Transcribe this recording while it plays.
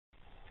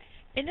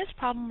In this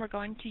problem, we're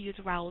going to use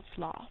Raoult's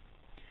law.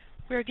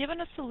 We are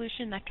given a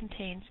solution that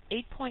contains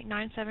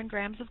 8.97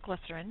 grams of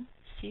glycerin,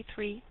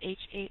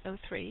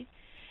 C3H8O3,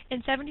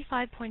 and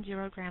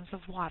 75.0 grams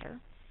of water.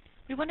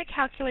 We want to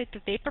calculate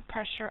the vapor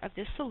pressure of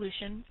this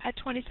solution at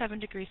 27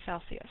 degrees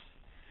Celsius.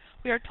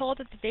 We are told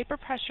that the vapor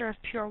pressure of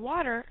pure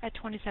water at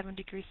 27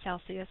 degrees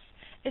Celsius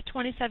is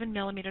 27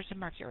 millimeters of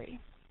mercury.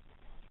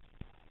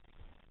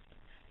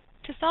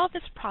 To solve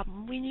this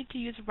problem, we need to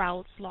use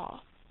Raoult's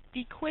law.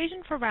 The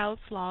equation for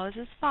Raoult's law is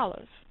as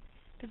follows.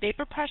 The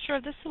vapor pressure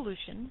of the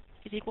solution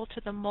is equal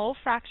to the mole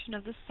fraction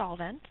of the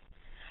solvent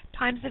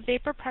times the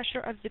vapor pressure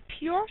of the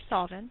pure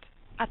solvent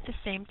at the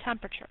same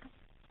temperature.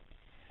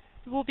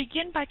 We will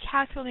begin by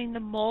calculating the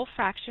mole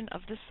fraction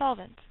of the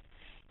solvent.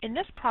 In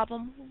this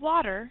problem,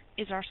 water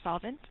is our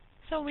solvent,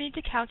 so we need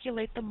to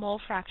calculate the mole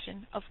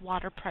fraction of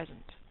water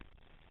present.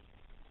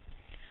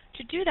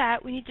 To do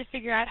that, we need to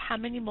figure out how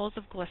many moles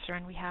of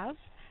glycerin we have,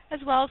 as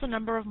well as the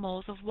number of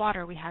moles of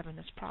water we have in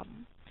this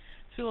problem.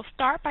 So we will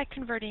start by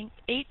converting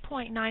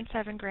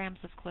 8.97 grams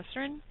of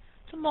glycerin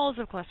to moles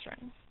of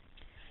glycerin.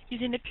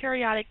 Using the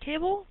periodic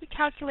table, we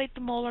calculate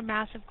the molar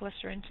mass of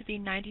glycerin to be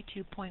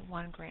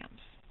 92.1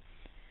 grams.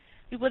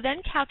 We will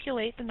then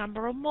calculate the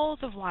number of moles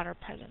of water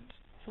present.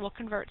 So we'll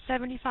convert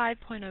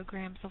 75.0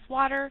 grams of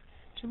water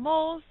to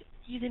moles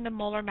using the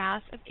molar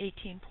mass of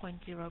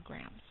 18.0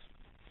 grams.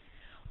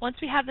 Once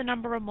we have the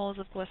number of moles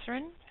of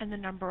glycerin and the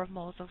number of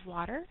moles of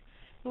water,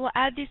 we will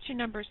add these two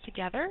numbers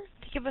together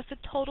to give us the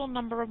total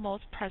number of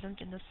moles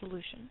present in the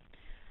solution.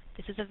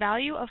 This is a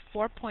value of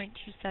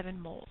 4.27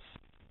 moles.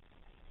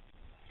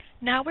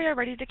 Now we are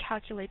ready to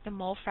calculate the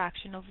mole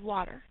fraction of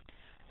water.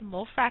 The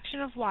mole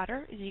fraction of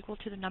water is equal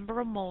to the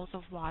number of moles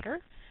of water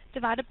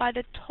divided by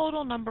the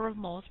total number of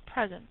moles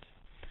present.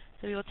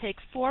 So we will take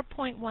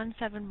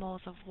 4.17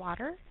 moles of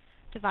water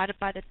divided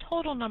by the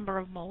total number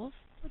of moles,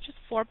 which is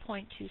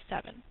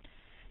 4.27.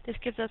 This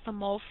gives us a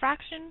mole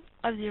fraction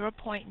of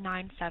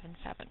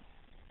 0.977.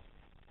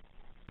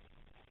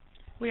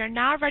 We are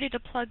now ready to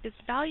plug this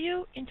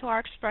value into our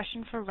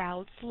expression for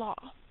Raoult's law.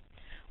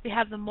 We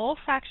have the mole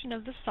fraction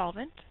of the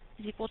solvent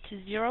is equal to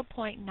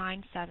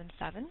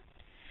 0.977,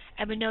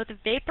 and we know the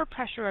vapor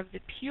pressure of the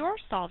pure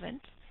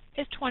solvent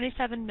is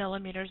 27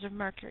 millimeters of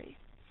mercury.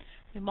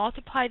 We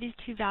multiply these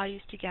two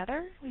values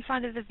together, we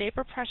find that the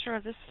vapor pressure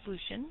of the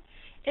solution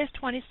is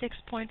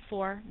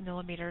 26.4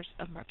 millimeters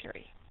of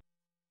mercury.